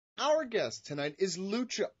our guest tonight is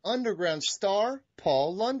Lucha Underground star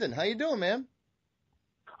Paul London. How you doing, man?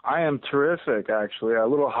 I am terrific, actually. A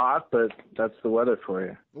little hot, but that's the weather for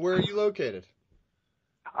you. Where are you located?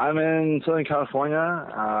 I'm in Southern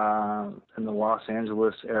California, in the Los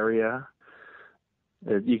Angeles area.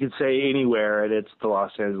 You could say anywhere, and it's the Los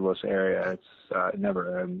Angeles area. It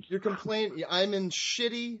never ends. You're complaining. I'm in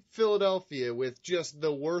shitty Philadelphia with just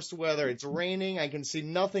the worst weather. It's raining. I can see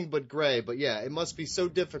nothing but gray. But yeah, it must be so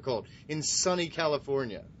difficult in sunny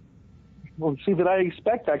California. Well, see, but I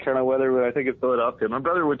expect that kind of weather when I think of Philadelphia. My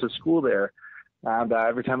brother went to school there, and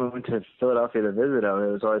every time I went to Philadelphia to visit him,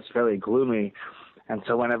 it was always fairly gloomy. And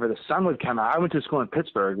so whenever the sun would come out, I went to school in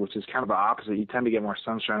Pittsburgh, which is kind of the opposite. You tend to get more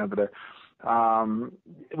sunshine over there.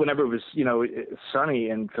 Whenever it was, sunny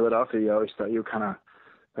in Philadelphia, you always thought you were kind of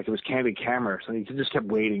like it was candid camera, so you just kept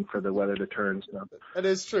waiting for the weather to turn. So. That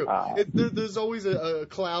is true. There's always a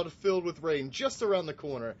cloud filled with rain just around the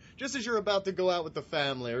corner, just as you're about to go out with the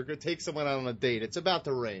family or go take someone out on a date. It's about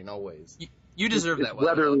to rain always. You deserve that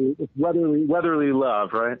weather. It's weatherly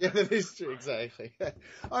love, right? Yeah, that is true, exactly. All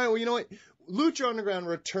right, well, you know what? Lucha Underground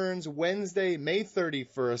returns Wednesday, May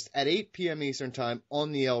 31st at 8 p.m. Eastern Time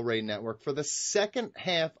on the El Rey Network for the second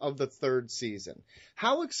half of the third season.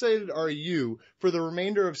 How excited are you for the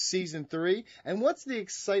remainder of Season 3, and what's the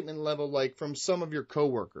excitement level like from some of your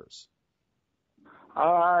coworkers?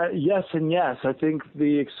 Yes and yes. I think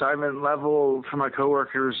the excitement level for my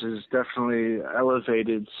coworkers is definitely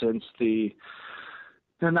elevated since the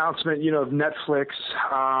announcement, of Netflix.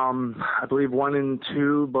 I believe 1 and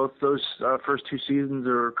 2, both those first 2 seasons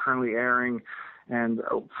are currently airing. And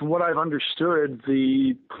from what I've understood,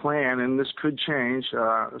 the plan, and this could change,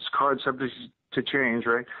 this card subject to change,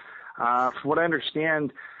 right? From what I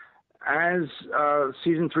understand, as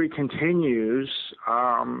Season 3 continues,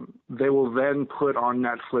 they will then put on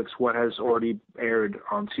Netflix what has already aired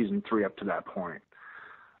on Season 3 up to that point.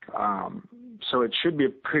 So it should be a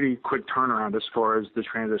pretty quick turnaround as far as the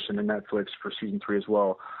transition to Netflix for Season 3 as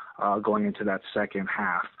well, going into that second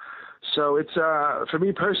half. So it's, for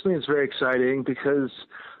me personally, it's very exciting because,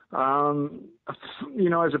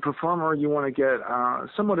 as a performer, you want to get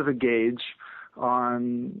somewhat of a gauge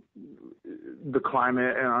on the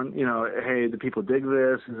climate and on, hey, do people dig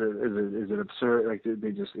this? Is it absurd? Like, is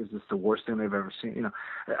this the worst thing they've ever seen?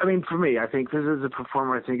 I mean, for me, I think this as a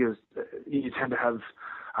performer, I think you tend to have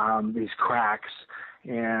these cracks,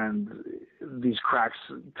 and these cracks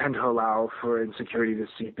tend to allow for insecurity to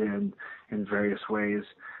seep in various ways.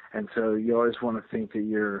 And so you always want to think that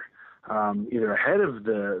you're either ahead of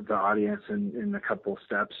the audience in a couple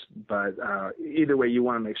steps, but either way, you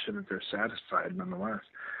want to make sure that they're satisfied nonetheless.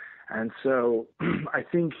 And so I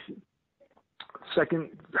think second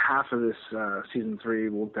half of this Season 3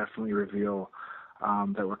 will definitely reveal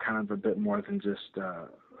that we're kind of a bit more than just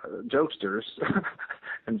jokesters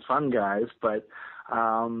and fun guys, but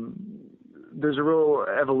there's a real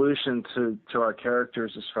evolution to our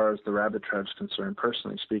characters as far as the Rabbit Tribe's concerned,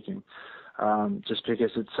 personally speaking, just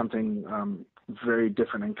because it's something very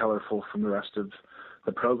different and colorful from the rest of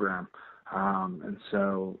the program. And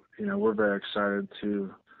so, we're very excited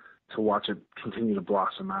to watch it continue to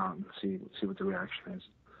blossom out and see what the reaction is.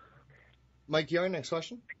 Mike Young, next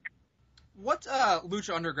question. What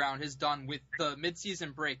Lucha Underground has done with the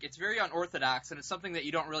mid-season break, it's very unorthodox, and it's something that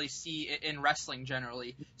you don't really see in wrestling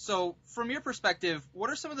generally. So, from your perspective, what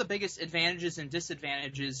are some of the biggest advantages and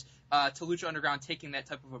disadvantages to Lucha Underground taking that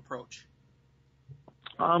type of approach?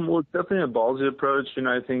 Well, it's definitely a ballsy approach.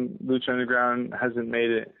 I think Lucha Underground hasn't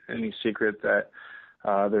made it any secret that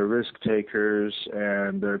they're risk takers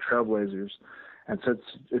and they're trailblazers. And so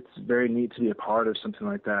it's very neat to be a part of something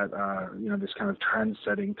like that, this kind of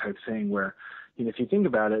trend-setting type thing where, if you think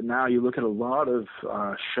about it, now you look at a lot of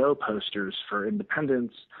show posters for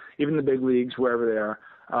independents, even the big leagues, wherever they are,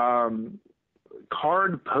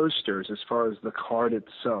 card posters as far as the card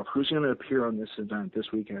itself. Who's going to appear on this event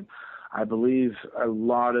this weekend? I believe a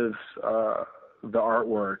lot of the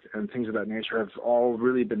artwork and things of that nature have all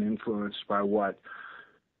really been influenced by what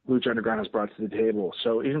Lucha Underground has brought to the table.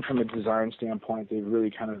 So even from a design standpoint, they've really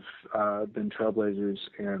kind of been trailblazers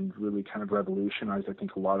and really kind of revolutionized, I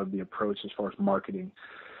think, a lot of the approach as far as marketing.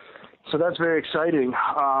 So that's very exciting.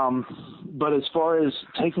 But as far as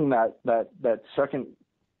taking that second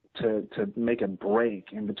to make a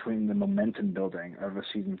break in between the momentum building of a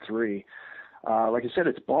Season 3, like I said,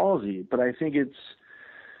 it's ballsy, but I think it's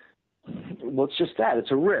just that. It's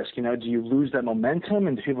a risk. Do you lose that momentum,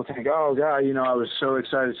 and do people think, oh, God, I was so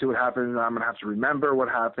excited to see what happened, and I'm going to have to remember what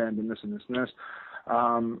happened, and this and this and this.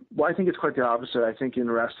 Well, I think it's quite the opposite. I think in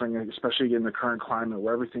wrestling, especially in the current climate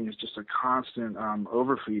where everything is just a constant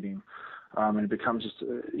overfeeding, and it becomes just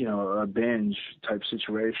a binge type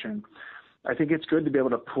situation. I think it's good to be able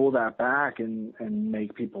to pull that back and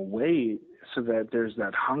make people wait so that there's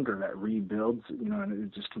that hunger that rebuilds, and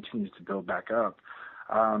it just continues to build back up,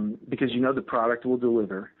 because the product will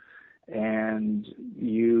deliver. And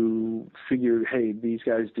you figure, hey, these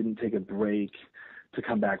guys didn't take a break to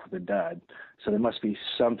come back with a dud. So there must be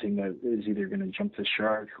something that is either going to jump the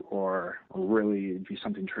shark or really be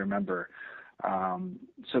something to remember.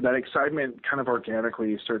 So that excitement kind of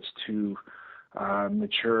organically starts to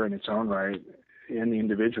mature in its own right in the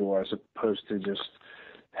individual, as opposed to just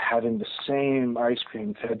having the same ice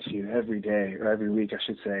cream fed to you every day, or every week, I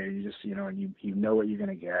should say. You just, and you know what you're going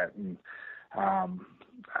to get. And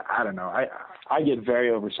I don't know. I get very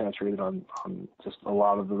oversaturated on just a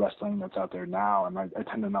lot of the wrestling that's out there now, and I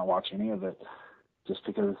tend to not watch any of it just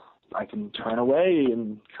because I can turn away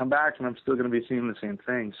and come back, and I'm still going to be seeing the same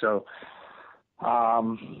thing. So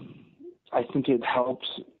I think it helps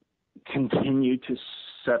continue to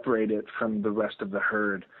separate it from the rest of the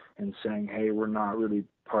herd and saying, hey, we're not really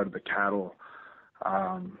part of the cattle.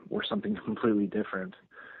 We're something completely different,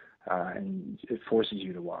 and it forces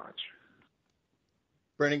you to watch.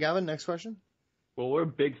 Brandon Gavin, next question. Well, we're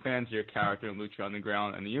big fans of your character in Lucha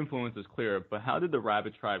Underground, and the influence is clear, but how did the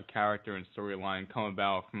Rabbit Tribe character and storyline come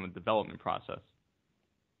about from the development process?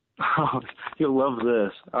 Oh, you'll love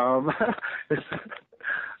this.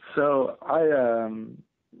 So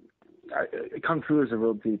Kung Fu is a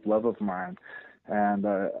real deep love of mine, and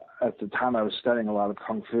at the time I was studying a lot of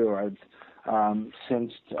Kung Fu. I'd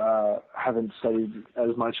since haven't studied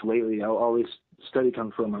as much lately. I'll always study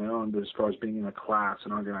Kung Fu on my own, but as far as being in a class,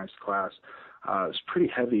 an organized class, it's pretty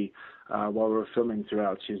heavy while we were filming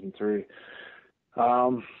throughout season 3.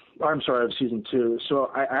 Of season 2.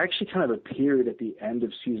 So I actually kind of appeared at the end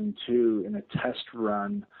of season 2 in a test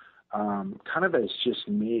run, kind of as just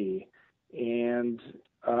me. And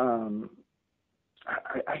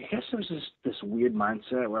I guess there was this weird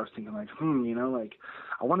mindset where I was thinking like, I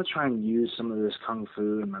want to try and use some of this Kung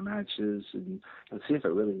Fu in my matches and see if it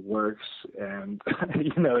really works, and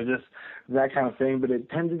just that kind of thing. But it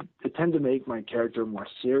tended to make my character more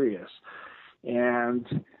serious. And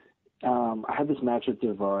I had this match with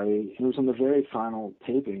Daivari. It was on the very final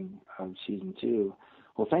taping of season 2.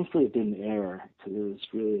 Well, thankfully it didn't air because it was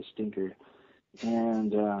really a stinker.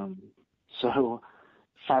 And so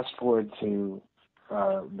fast forward to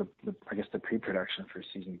the pre-production for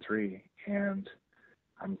season 3, and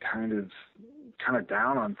I'm kind of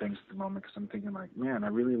down on things at the moment because I'm thinking like, man, I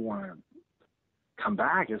really want to come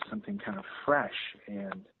back as something kind of fresh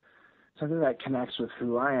and something that connects with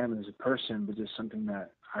who I am as a person, but just something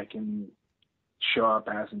that I can show up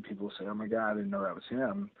as and people say, oh my God, I didn't know that was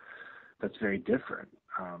him. That's very different.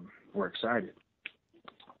 We're excited.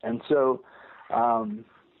 And so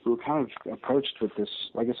we were kind of approached with this,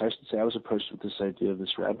 I guess I should say I was approached with this idea of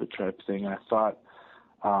this Rabbit Tribe thing, and I thought,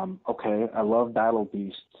 okay, I love Battle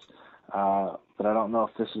Beasts, but I don't know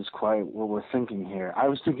if this is quite what we're thinking here. I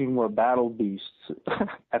was thinking more Battle Beasts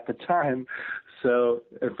at the time. So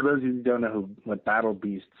for those of you who don't know what Battle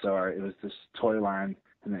Beasts are, it was this toy line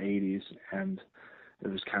in the 80s, and it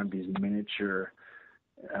was kind of these miniature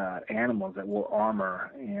animals that wore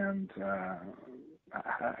armor, and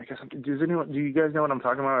I guess, do you guys know what I'm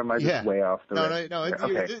talking about, or am I just way off the No.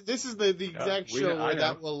 Okay. This is the exact show where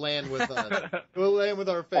that will land with us. It will land with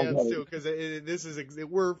our fans, too, because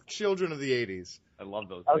we're children of the 80s. I love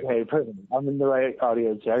those. Okay, perfect. I'm in the right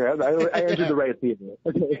audience. I entered the right theater.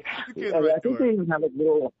 Okay. I think they even have like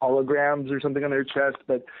little holograms or something on their chest,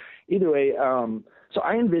 but either way, so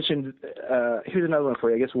I envisioned, here's another one for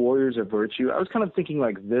you, I guess Warriors of Virtue. I was kind of thinking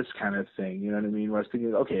like this kind of thing, you know what I mean? Where I was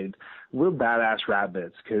thinking, okay, we're badass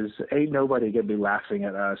rabbits, because ain't nobody going to be laughing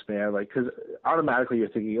at us, man. Like, because automatically you're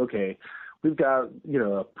thinking, okay, we've got,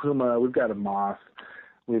 a puma, we've got a moth,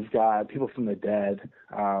 we've got people from the dead.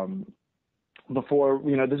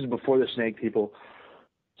 This is before the snake people.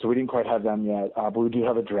 So we didn't quite have them yet, but we do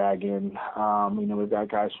have a dragon. We've got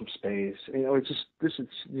guys from space. It's just this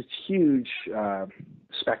huge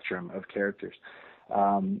spectrum of characters.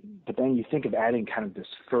 But then you think of adding kind of this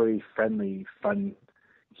furry, friendly, fun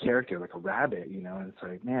character like a rabbit, and it's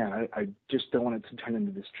like, man, I just don't want it to turn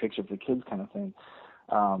into this tricks of the kids kind of thing.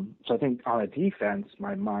 So I think on a defense,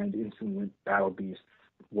 my mind instantly went Battle Beast,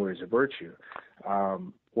 Warriors of Virtue.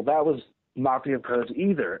 Well, that was not the approach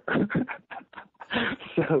either.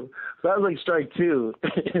 So that was like strike 2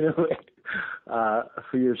 in a way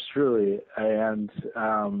for yours truly. And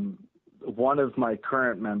one of my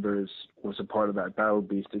current members was a part of that Battle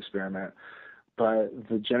Beast experiment, but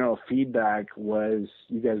the general feedback was,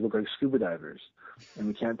 you guys look like scuba divers, and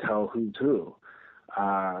we can't tell who's who.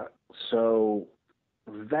 So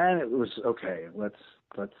then it was okay. Let's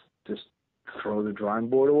just throw the drawing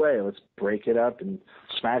board away. Let's break it up and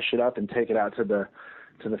smash it up and take it out to the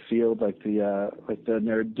field like the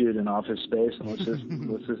nerd dude in Office Space, and let's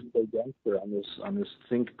just play gangster on this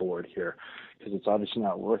think board here, because it's obviously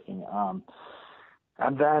not working.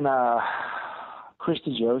 And then Chris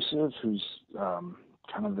DeJoseph, who's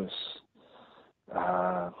kind of this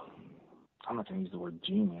I'm not going to use the word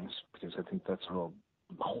genius because I think that's a real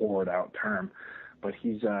hoard out term, but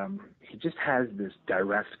he just has this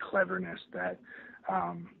direct cleverness that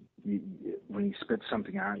when he spits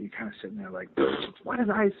something out, you kind of sitting there like, why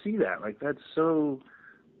didn't I see that? Like, that's so.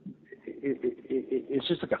 It's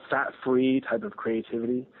just like a fat-free type of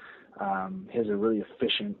creativity. He has a really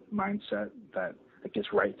efficient mindset that gets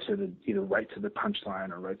either right to the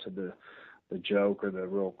punchline or right to the joke or the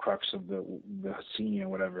real crux of the scene or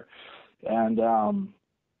whatever. And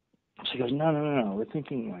she goes, no, we're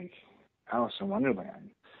thinking like Alice in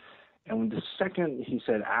Wonderland. And when the second he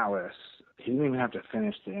said Alice, he didn't even have to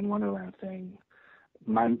finish the In Wonderland thing.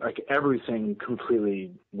 Everything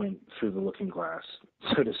completely went through the looking glass,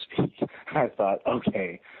 so to speak. I thought,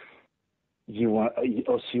 okay, so you want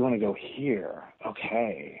to go here?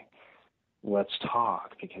 Okay, let's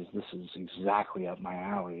talk, because this is exactly up my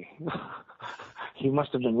alley. He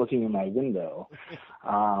must have been looking in my window.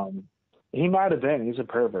 He might have been. He's a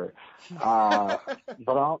pervert. But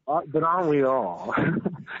aren't we all?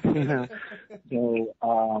 You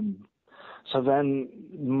know? So then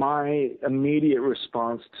my immediate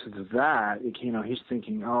response to that, he's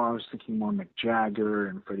thinking, I was thinking more Mick Jagger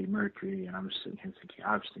and Freddie Mercury, and I was sitting here thinking,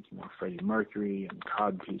 I was thinking more Freddie Mercury and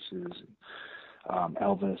cod pieces and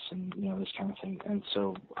Elvis and, this kind of thing. And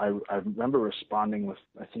so I remember responding with,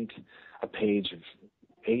 I think, a page of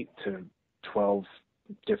 8 to 12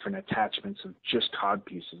 different attachments of just cod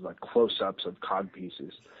pieces, like close-ups of cod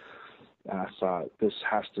pieces. And I thought, this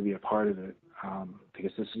has to be a part of it,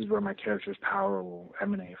 because this is where my character's power will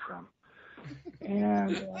emanate from.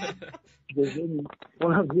 And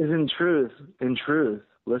in truth,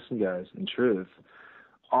 listen, guys, in truth,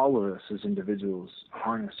 all of us as individuals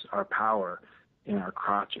harness our power in our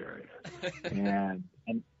crotch area. And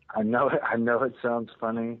I know it sounds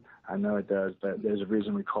funny. I know it does, but there's a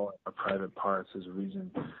reason we call it our private parts. There's a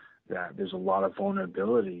reason that there's a lot of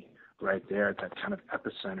vulnerability right there at that kind of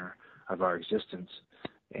epicenter of our existence.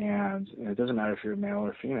 And it doesn't matter if you're male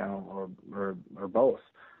or female or both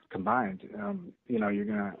combined. You're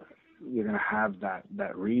gonna have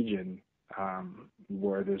that region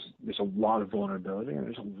where there's a lot of vulnerability and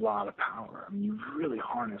there's a lot of power. I mean, you really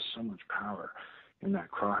harness so much power in that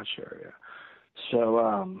crotch area.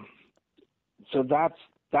 So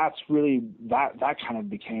that's really that kind of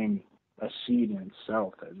became a seed in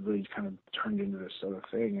itself that really kind of turned into this other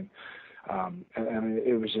thing. And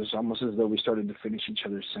it was just almost as though we started to finish each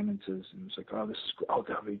other's sentences, and it was like,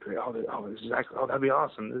 that'd be great, that'd be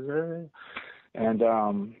awesome,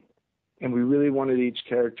 and we really wanted each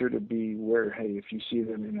character to be where, hey, if you see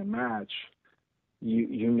them in a match,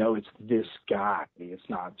 you know it's this guy. It's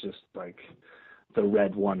not just like the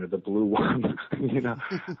red one or the blue one,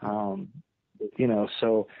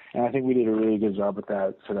 So, and I think we did a really good job with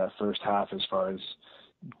that for that first half, as far as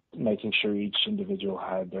making sure each individual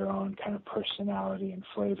had their own kind of personality and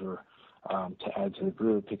flavor to add to the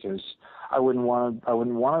group, because I wouldn't want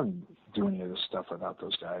to do any of this stuff without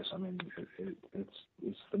those guys. I mean,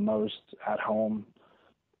 it's the most at home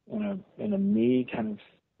in a me kind of,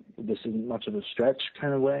 this isn't much of a stretch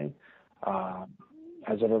kind of way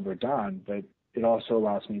as I've ever done, but it also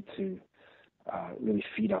allows me to really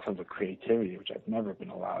feed off of a creativity which I've never been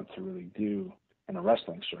allowed to really do in a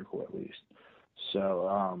wrestling circle, at least.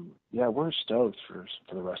 So, we're stoked for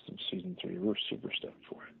the rest of season 3. We're super stoked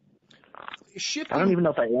for it. I don't even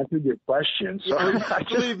know if I answered your question. Sorry.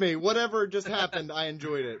 Believe me, whatever just happened, I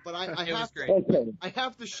enjoyed it. But I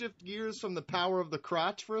have to shift gears from the power of the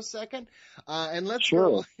crotch for a second, and let's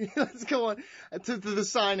go on to the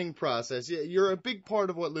signing process. You're a big part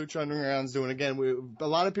of what Lucha Underground's doing. Again, a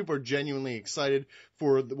lot of people are genuinely excited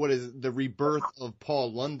for what is the rebirth of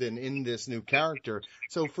Paul London in this new character.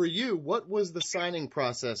 So for you, what was the signing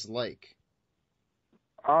process like?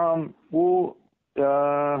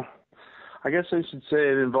 I guess I should say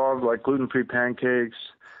it involved like gluten-free pancakes.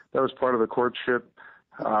 That was part of the courtship.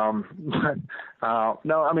 No,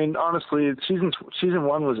 I mean, honestly, season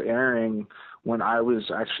 1 was airing when I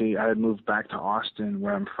had moved back to Austin,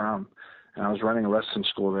 where I'm from, and I was running a wrestling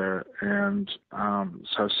school there. And so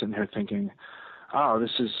I was sitting here thinking,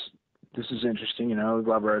 this is interesting.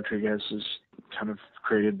 Glauber Rodriguez has kind of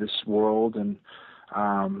created this world, and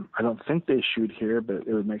I don't think they shoot here, but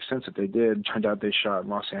it would make sense if they did. Turned out they shot in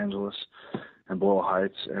Los Angeles and Boyle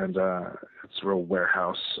Heights, and it's a real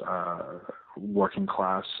warehouse, working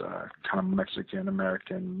class, kind of Mexican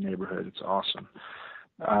American neighborhood. It's awesome,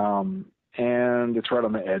 and it's right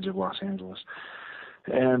on the edge of Los Angeles,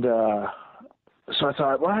 and so I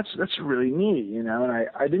thought, well, that's really neat, you know. And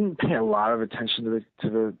I didn't pay a lot of attention to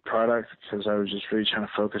the product because I was just really trying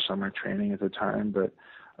to focus on my training at the time, but.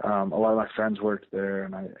 A lot of my friends worked there,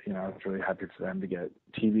 and I was really happy for them to get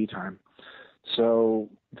TV time. So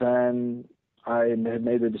then I had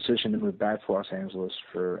made the decision to move back to Los Angeles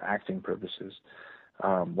for acting purposes.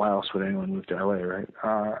 Why else would anyone move to LA, right?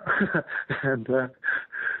 And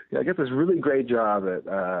I got this really great job at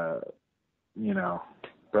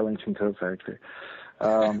Burlington Coat Factory.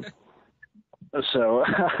 So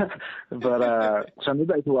I moved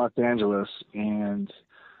back to Los Angeles, and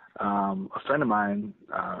a friend of mine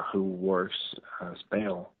who works as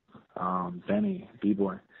bail, Benny,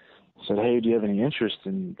 B-Boy, said, hey, do you have any interest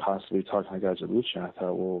in possibly talking to guys at Lucha? And I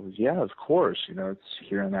thought, well, yeah, of course. You know, it's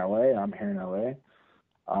here in L.A. I'm here in L.A.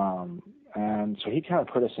 And so he kind of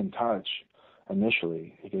put us in touch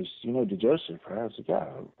initially. He goes, you know DeJoseph, right? I was like, yeah,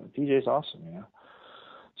 DJ's awesome, you know.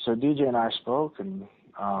 So DJ and I spoke, and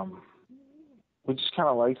we just kind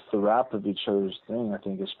of liked the rap of each other's thing, I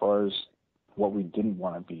think, as far as what we didn't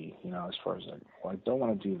want to be, you know, as far as like, well, I don't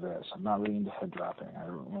want to do this. I'm not really into head dropping. I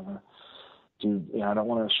don't want to do, you know, I don't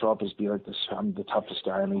want to show up as be like this, I'm the toughest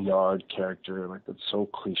guy in the yard character, like that's so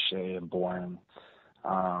cliche and boring.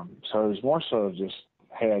 So it was more so of just,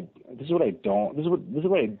 hey, this is what I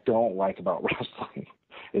don't like about wrestling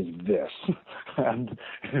is this. And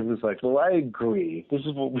it was like, well, I agree. This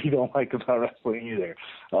is what we don't like about wrestling either.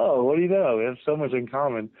 Oh, what do you know? We have so much in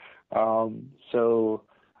common. So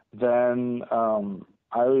then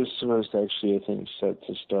I was supposed to actually, I think, set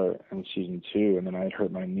to start in season 2, and then I had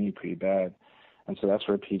hurt my knee pretty bad. And so that's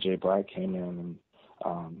where PJ Black came in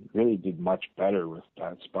and really did much better with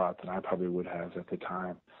that spot than I probably would have at the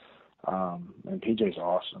time. And PJ's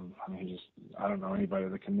awesome. I mean, I don't know anybody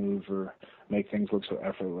that can move or make things look so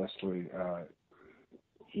effortlessly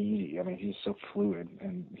easy. I mean, he's so fluid,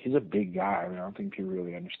 and he's a big guy. I mean, I don't think people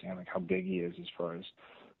really understand like how big he is as far as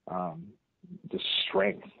the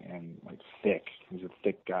strength and like thick. He's a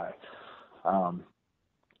thick guy. And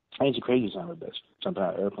he's a crazy son of a bitch, jumping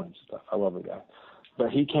out of airplanes and stuff. I love the guy. But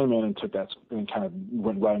he came in and took that and kind of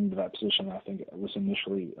went right into that position I think it was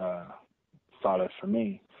initially thought of for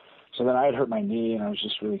me. So then I had hurt my knee, and I was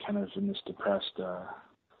just really kind of in this depressed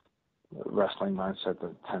wrestling mindset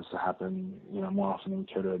that tends to happen, you know, more often than we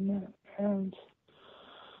care to admit. And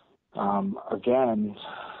again,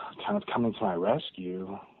 kind of coming to my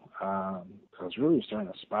rescue, I was really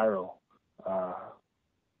starting to spiral.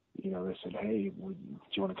 You know, they said, hey, do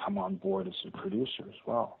you want to come on board as a producer as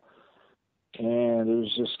well? And it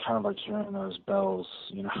was just kind of like hearing those bells,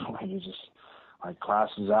 you know, when you just, like, class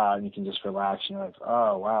is out and you can just relax, and you're like,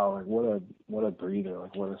 oh, wow, like, what a breather,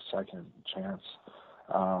 like, what a second chance.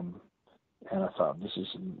 And I thought, this is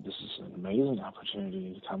an amazing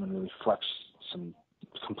opportunity to come and really flex some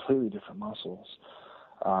completely different muscles.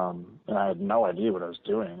 And I had no idea what I was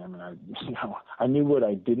doing. I mean, I knew what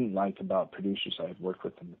I didn't like about producers I had worked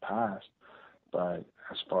with in the past, but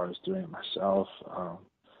as far as doing it myself,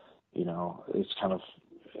 you know, it's kind of,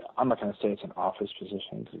 I'm not going to say it's an office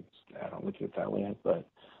position because I don't look at it that way, but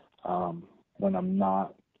when I'm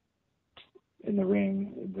not in the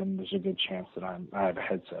ring, then there's a good chance that I have a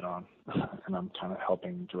headset on and I'm kind of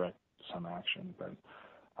helping direct some action, but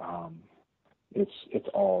it's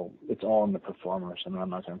all in the performers. I mean, I'm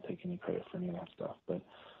not going to take any credit for any of that stuff, but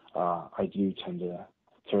I do tend to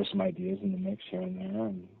throw some ideas in the mix here and there,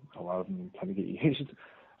 and a lot of them kind of get used.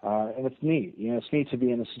 And it's neat. You know, it's neat to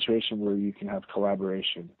be in a situation where you can have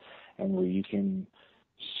collaboration and where you can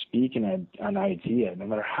speak an idea, no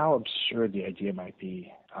matter how absurd the idea might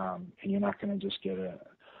be, and you're not going to just get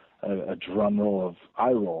a drum roll of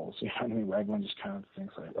eye rolls. You know what I mean? Where everyone just kind of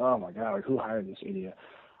thinks like, oh my God, like, who hired this idiot?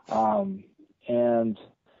 And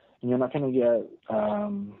you're not going to get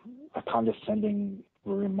a condescending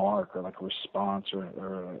remark or like a response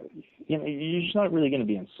or you know, you're just not really going to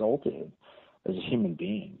be insulted as a human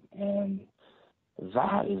being. And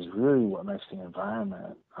that is really what makes the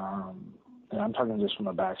environment, and I'm talking just from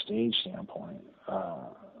a backstage standpoint,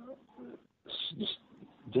 just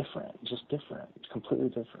different, it's completely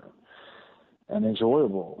different and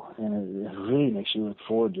enjoyable. And it really makes you look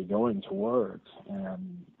forward to going to work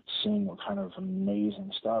and seeing what kind of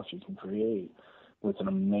amazing stuff you can create with an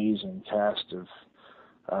amazing cast of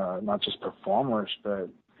not just performers, but,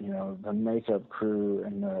 you know, the makeup crew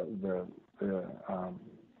and the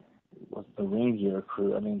the ring gear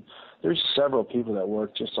crew. I mean, there's several people that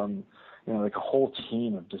work just on, like a whole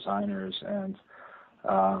team of designers, and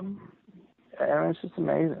it's just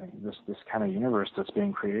amazing, this kind of universe that's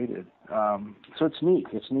being created. So it's neat.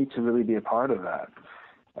 It's neat to really be a part of that.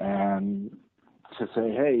 And to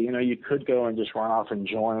say, hey, you could go and just run off and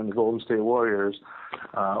join the Golden State Warriors,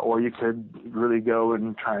 or you could really go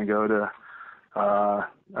and try and go to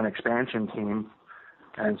an expansion team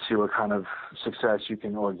and see what kind of success you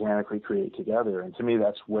can organically create together. And to me,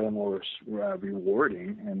 that's way more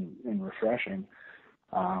rewarding and refreshing,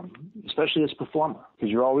 especially as a performer,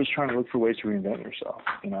 because you're always trying to look for ways to reinvent yourself,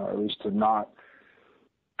 at least to not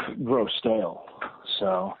grow stale.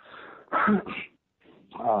 So,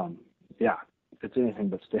 yeah, it's anything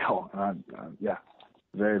but stale. Yeah,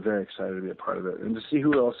 very, very excited to be a part of it and to see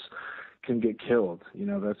who else can get killed.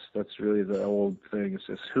 That's really the old thing. It's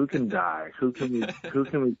just who can die, who can we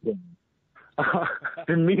kill?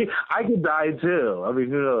 And me, I could die too. I mean,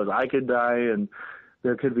 who knows? I could die, and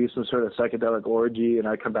there could be some sort of psychedelic orgy, and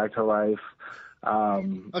I come back to life.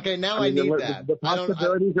 Okay, now I need that. The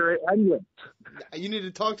possibilities are endless. You need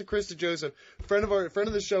to talk to Krista Joseph, friend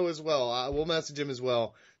of the show as well. We'll message him as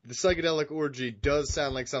well. The psychedelic orgy does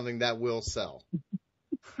sound like something that will sell.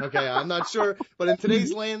 Okay, I'm not sure, but in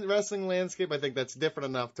today's wrestling landscape, I think that's different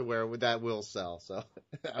enough to where that will sell. So,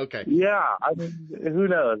 okay. Yeah, I mean, who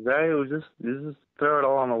knows? Right? We just throw it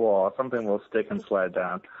all on the wall. Something will stick and slide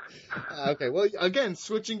down. Okay, well, again,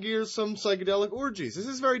 switching gears, some psychedelic orgies. This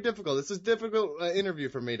is very difficult. This is a difficult interview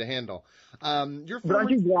for me to handle. But aren't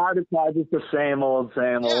you glad it's not just the same old?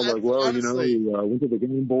 Like, well, honestly, we went to the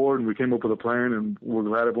game board and we came up with a plan and we're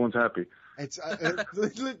glad everyone's happy. It's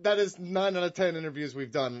that is 9 out of 10 interviews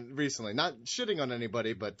we've done recently. Not shitting on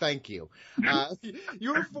anybody, but thank you.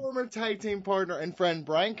 Your former tag team partner and friend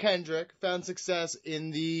Brian Kendrick found success in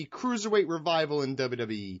the Cruiserweight revival in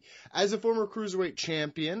WWE. As a former Cruiserweight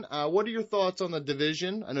champion, what are your thoughts on the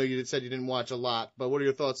division? I know you said you didn't watch a lot, but what are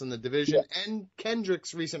your thoughts on the division and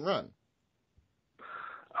Kendrick's recent run?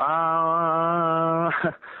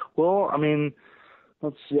 Well, I mean,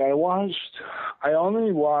 let's see. I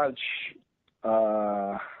only watched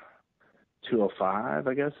 205,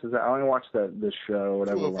 I guess. I only watch this show,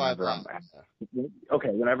 whatever. Whenever I'm at. Okay,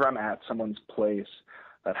 whenever I'm at someone's place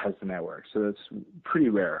that has the network. So it's pretty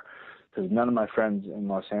rare because none of my friends in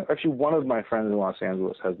Los Angeles, actually one of my friends in Los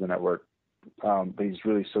Angeles has the network, but he's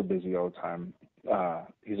really so busy all the time.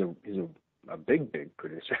 He's a big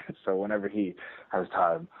producer. So whenever he has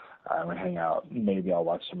time, we hang out. Maybe I'll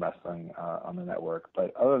watch some wrestling on the network.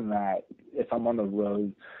 But other than that, if I'm on the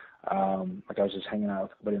road, like I was just hanging out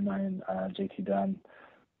with a buddy of mine, JT Dunn,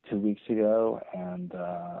 2 weeks ago, and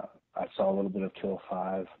I saw a little bit of Kill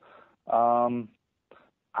 5. I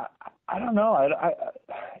don't know.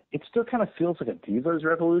 It still kind of feels like a Divas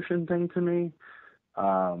Revolution thing to me,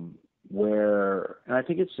 and I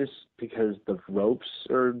think it's just because the ropes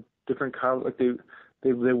are different colors. Like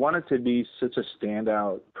they want it to be such a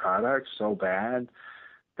standout product so bad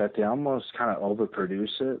that they almost kind of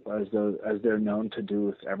overproduce it, as they're known to do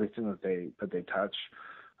with everything that they touch.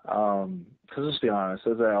 Because let's be honest,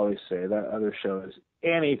 as I always say, that other show is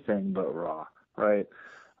anything but Raw, right?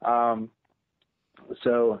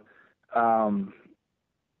 So I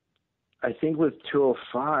think with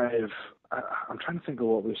 205, I'm trying to think of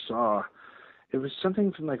what we saw. It was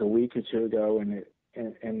something from like a week or two ago,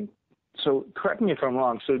 and so correct me if I'm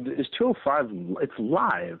wrong. So is 205? It's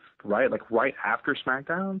live, right? Like right after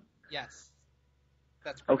SmackDown? Yes,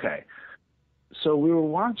 that's correct. Okay. So we were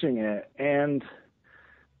watching it, and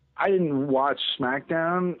I didn't watch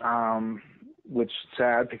SmackDown, which is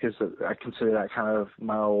sad because I consider that kind of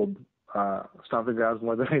my old stomping grounds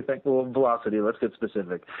more than anything. Well, Velocity. Let's get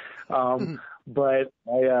specific. But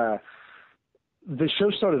the show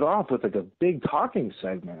started off with like a big talking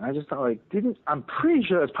segment. I just thought, I'm pretty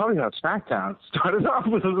sure that's probably how SmackDown started off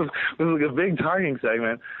with like a big talking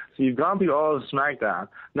segment. So you've gone through all of SmackDown.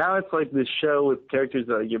 Now it's like this show with characters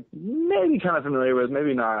that you're maybe kind of familiar with,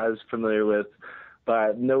 maybe not as familiar with,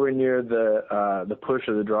 but nowhere near the push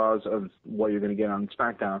or the draws of what you're going to get on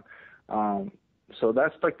SmackDown. So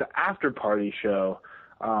that's like the after party show.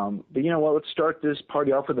 But you know what? Let's start this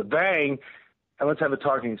party off with a bang, and let's have a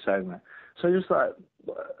talking segment. So I just thought,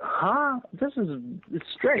 it's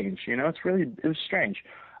strange, it was strange.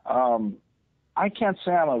 I can't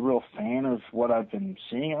say I'm a real fan of what I've been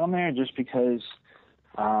seeing on there just because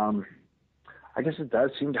I guess it does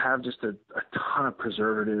seem to have just a ton of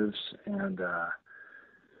preservatives, and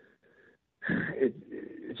it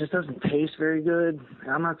just doesn't taste very good.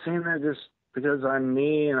 And I'm not saying that just because I'm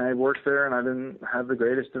me and I worked there and I didn't have the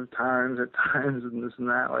greatest of times at times and this and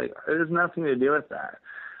that. Like, it has nothing to do with that.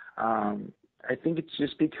 I think it's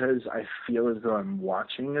just because I feel as though I'm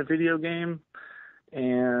watching a video game,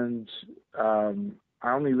 and I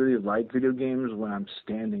only really like video games when I'm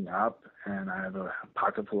standing up and I have a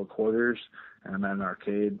pocket full of quarters and I'm at an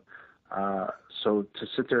arcade. So to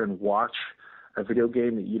sit there and watch a video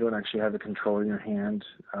game that you don't actually have a controller in your hand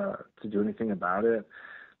to do anything about it,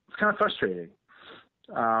 it's kind of frustrating.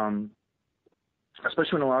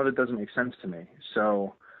 Especially when a lot of it doesn't make sense to me.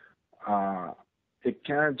 So it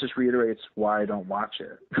kind of just reiterates why I don't watch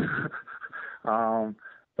it.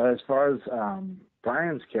 But as far as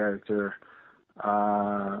Brian's character,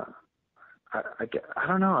 I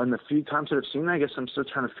don't know. And the few times that I've seen that, I guess I'm still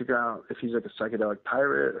trying to figure out if he's like a psychedelic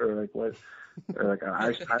pirate or like what, or like an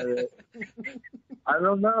ice pirate. I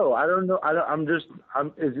don't know.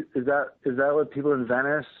 Is that what people in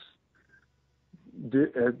Venice do?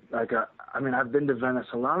 I've been to Venice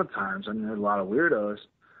a lot of times. I mean, there's a lot of weirdos.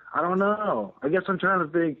 I don't know. I guess I'm trying to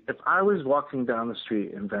think. If I was walking down the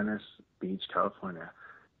street in Venice Beach, California,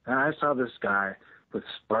 and I saw this guy with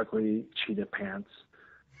sparkly cheetah pants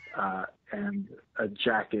and a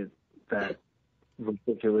jacket that looked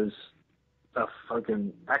like it was a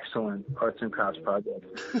fucking excellent arts and crafts project,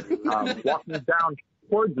 walking down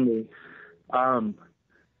towards me, I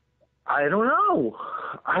don't know.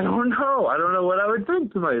 I don't know what I would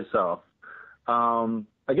think to myself.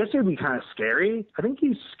 I guess it'd be kind of scary. I think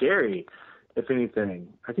he's scary, if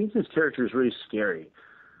anything. I think his character is really scary.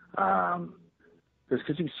 Just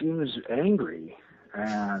because he seems angry.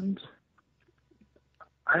 And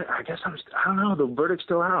I guess I don't know, the verdict's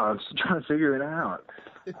still out. I'm still trying to figure it out.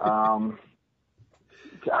 I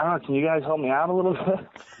don't know, can you guys help me out a little bit?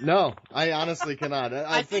 No, I honestly cannot.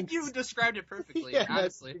 I think you described it perfectly, yeah,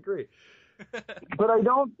 honestly. I agree. But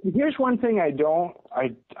here's one thing I do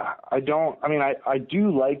like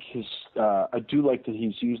that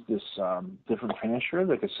he's used this different finisher,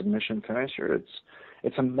 like a submission finisher.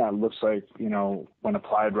 It's something that looks like, when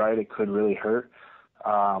applied right, it could really hurt.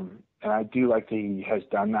 And I do like that he has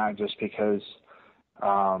done that just because,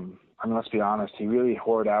 let's be honest, he really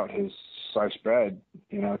whored out his sliced bread,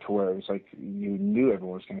 to where it was like you knew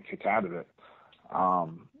everyone was going to kick out of it.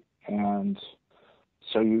 And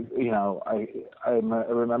so I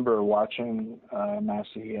remember watching a match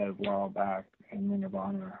that he had a while back in Ring of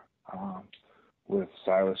Honor with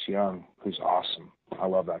Silas Young, who's awesome. I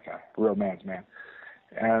love that guy, real man's man.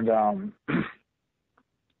 And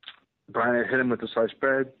Brian had hit him with the sliced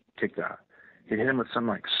bread, kicked out. He hit him with some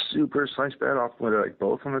like super sliced bread off with like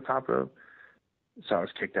both on the top rope. So I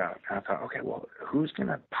was kicked out. And I thought, okay, well, who's going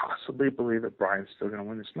to possibly believe that Brian's still going to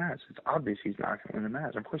win this match? It's obvious he's not going to win the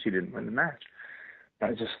match. Of course he didn't win the match. But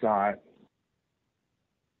I just thought,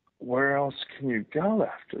 where else can you go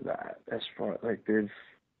after that? As far like they're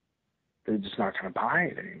just not going to buy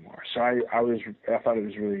it anymore. So I thought it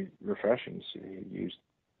was really refreshing to see he used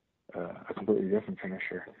a completely different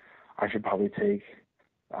finisher. I should probably take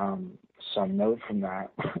some note from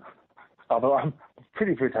that. Although I'm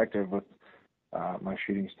pretty protective with my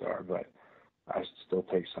shooting star, but I still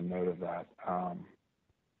take some note of that.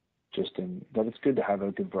 But it's good to have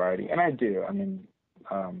a good variety, and I do. I mean,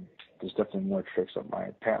 there's definitely more tricks up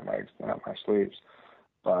my pant legs than up my sleeves,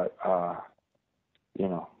 but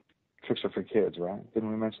tricks are for kids, right? Didn't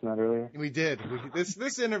we mention that earlier? We did.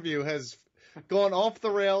 This interview has gone off the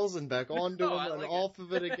rails and back onto them and off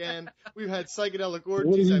of it again. We've had psychedelic orgies.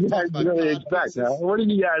 What do you guys really expect? Huh? What do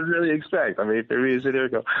you guys really expect? I mean, for me to sit there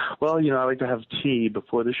and go, well, I like to have tea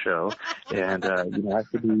before the show, and it has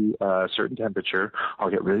to be a certain temperature. I'll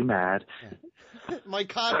get really mad. My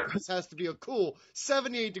codpiece has to be a cool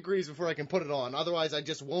 78 degrees before I can put it on. Otherwise, I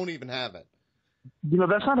just won't even have it.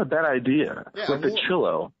 That's not a bad idea. Yeah, like the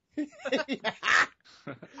Chillo.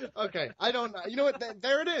 Okay, I don't know. You know what?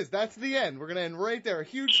 There it is. That's the end. We're going to end right there. A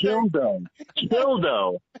huge Childo.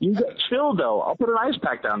 Childo. You got Childo. I'll put an ice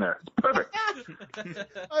pack down there. It's perfect.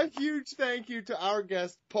 A huge thank you to our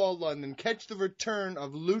guest, Paul London. Catch the return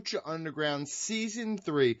of Lucha Underground Season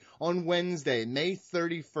 3 on Wednesday, May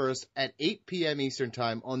 31st at 8 p.m. Eastern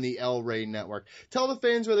Time on the El Rey Network. Tell the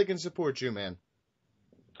fans where they can support you, man.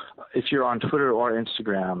 If you're on Twitter or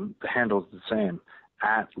Instagram, the handle's the same.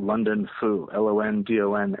 At London Fu,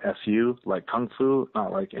 LONDONFU, like Kung Fu,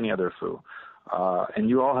 not like any other Fu. And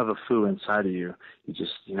you all have a Fu inside of you. You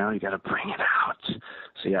just, you got to bring it out.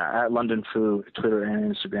 So yeah, at London Fu, Twitter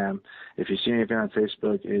and Instagram. If you see anything on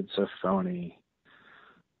Facebook, it's a phony.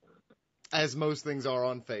 As most things are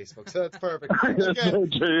on Facebook, so that's perfect.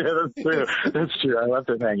 That's true. Yeah, that's true. That's true. I left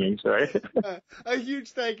it hanging. Sorry. A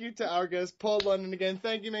huge thank you to our guest, Paul London. Again,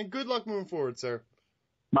 thank you, man. Good luck moving forward, sir.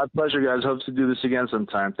 My pleasure, guys. Hope to do this again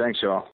sometime. Thanks, y'all.